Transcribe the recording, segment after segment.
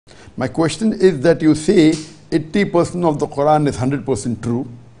My question is that you say 80% of the Quran is 100% true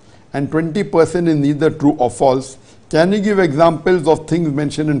and 20% is neither true or false. Can you give examples of things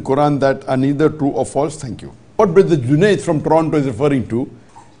mentioned in Quran that are neither true or false? Thank you. What Brother Junaid from Toronto is referring to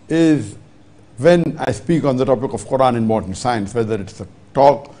is when I speak on the topic of Quran in modern science, whether it's a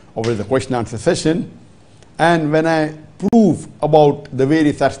talk or whether it's a question answer session, and when I prove about the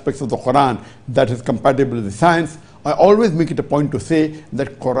various aspects of the Quran that is compatible with the science, I always make it a point to say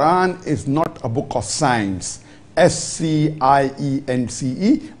that Quran is not a book of science, S-C-I-E-N-C-E,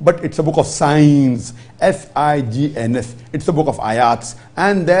 but it's a book of signs, S-I-G-N-S. It's a book of ayats,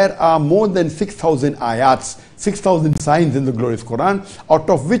 and there are more than 6,000 ayats, 6,000 signs in the glorious Quran, out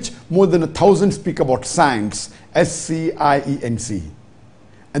of which more than 1,000 speak about signs, S-C-I-E-N-C.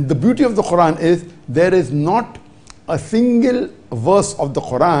 And the beauty of the Quran is there is not a single verse of the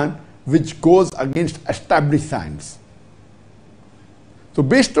Quran which goes against established science. So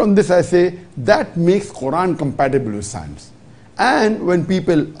based on this, I say that makes Quran compatible with science. And when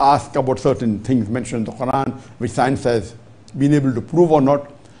people ask about certain things mentioned in the Quran which science has been able to prove or not,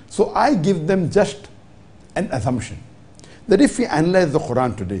 so I give them just an assumption that if we analyze the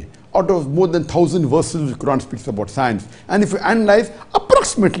Quran today, out of more than 1,000 verses the Quran speaks about science, and if we analyze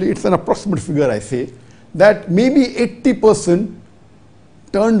approximately, it's an approximate figure I say, that maybe 80%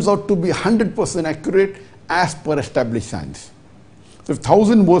 turns out to be 100% accurate as per established science. So if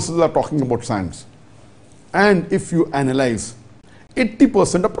 1,000 verses are talking about science, and if you analyze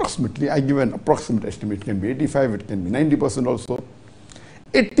 80% approximately, I give an approximate estimate, it can be 85, it can be 90% also,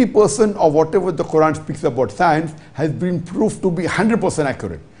 80% of whatever the Quran speaks about science has been proved to be 100%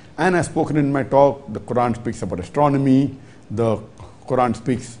 accurate. And I've spoken in my talk, the Quran speaks about astronomy, the Quran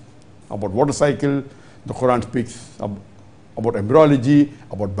speaks about water cycle, the Quran speaks about embryology,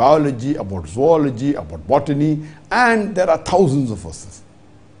 about biology, about zoology, about botany, and there are thousands of verses.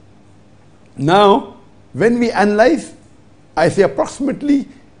 Now, when we analyze, I say approximately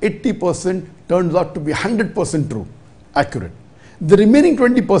 80% turns out to be 100% true, accurate. The remaining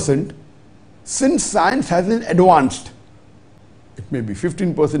 20%, since science hasn't advanced, it may be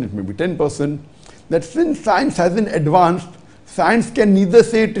 15%, it may be 10%, that since science hasn't advanced, science can neither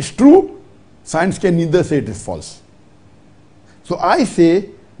say it is true, science can neither say it is false. So I say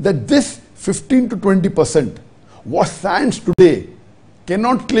that this 15 to 20%, what science today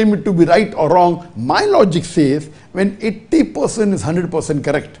cannot claim it to be right or wrong, my logic says when 80% is 100%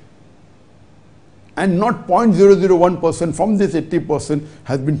 correct and not 0.001% from this 80%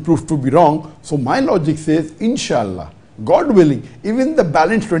 has been proved to be wrong, so my logic says, inshallah, God willing, even the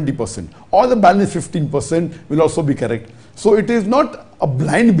balance 20% or the balance 15% will also be correct. So it is not a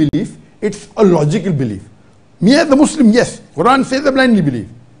blind belief, it's a logical belief. Me as a Muslim, yes, Quran says I blindly believe.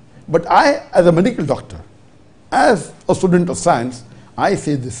 But I, as a medical doctor, as a student of science, I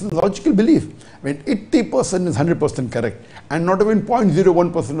say this is a logical belief. When 80% is 100% correct and not even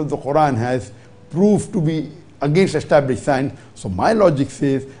 0.01% of the Quran has proved to be against established science, so my logic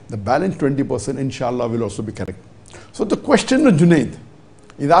says the balance 20% inshallah will also be correct. So the question of Junaid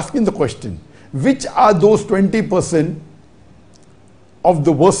is asking the question, which are those 20% of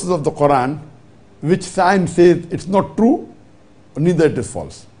the verses of the Quran which science says it's not true, or neither it is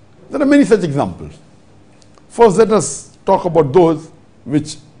false? There are many such examples. First, let us talk about those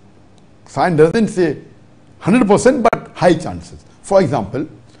which science doesn't say 100% but high chances. For example,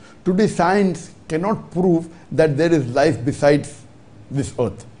 today science cannot prove that there is life besides this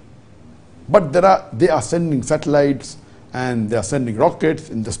earth. But they are sending satellites and they are sending rockets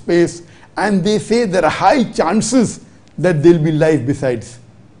in the space, and they say there are high chances that there will be life besides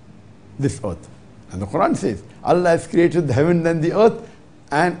this earth. And the Quran says Allah has created the heaven and the earth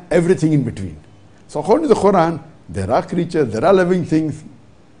and everything in between. So according to the Quran, there are creatures, there are living things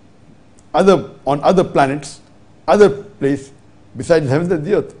on other planets, other places besides the heaven and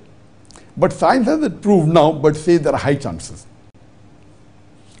the earth. But science hasn't proved now, but says there are high chances.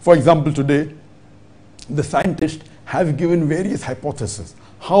 For example, today, the scientists have given various hypotheses.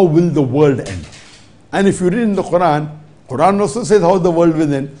 How will the world end? And if you read in the Quran, Quran also says how the world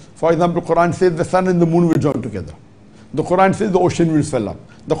will end. For example, Quran says the sun and the moon will join together. The Quran says the ocean will swell up.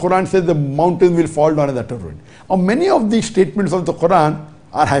 The Quran says the mountain will fall down in that ruin. Now, many of these statements of the Quran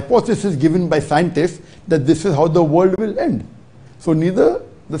are hypotheses given by scientists that this is how the world will end. So neither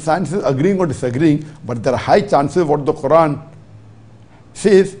the science is agreeing or disagreeing, but there are high chances what the Quran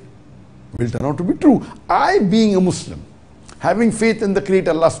says will turn out to be true. I, being a Muslim, having faith in the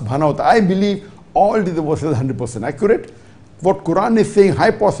Creator Allah subhanahu wa ta'ala, I believe all these verses are 100% accurate. What Quran is saying,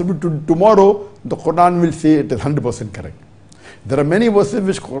 high possibility tomorrow, the Quran will say it is 100% correct. There are many verses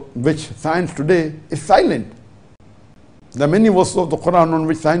which science today is silent. There are many verses of the Quran on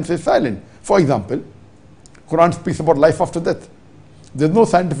which science is silent. For example, Quran speaks about life after death. There is no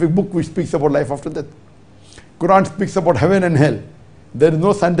scientific book which speaks about life after death. Quran speaks about heaven and hell. There is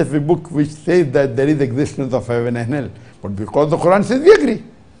no scientific book which says that there is existence of heaven and hell. But because the Quran says, we agree.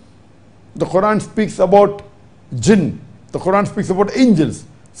 The Quran speaks about jinn. The Quran speaks about angels.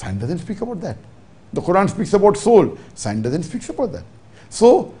 Science doesn't speak about that. The Quran speaks about soul. Science doesn't speak about that.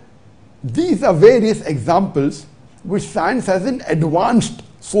 So, these are various examples which science hasn't advanced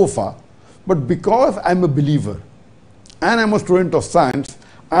so far. But because I'm a believer and I'm a student of science,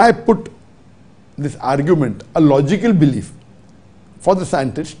 I put this argument, a logical belief for the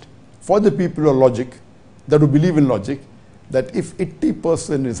scientist, for the people of logic, that who believe in logic, that if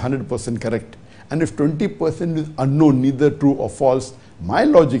 80% is 100% correct, and if 20% is unknown, neither true or false, my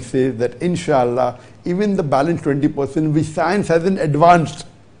logic says that inshallah, even the balance 20% which science hasn't advanced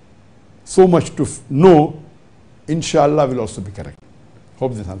so much to know, inshallah will also be correct.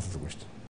 Hope this answers the question.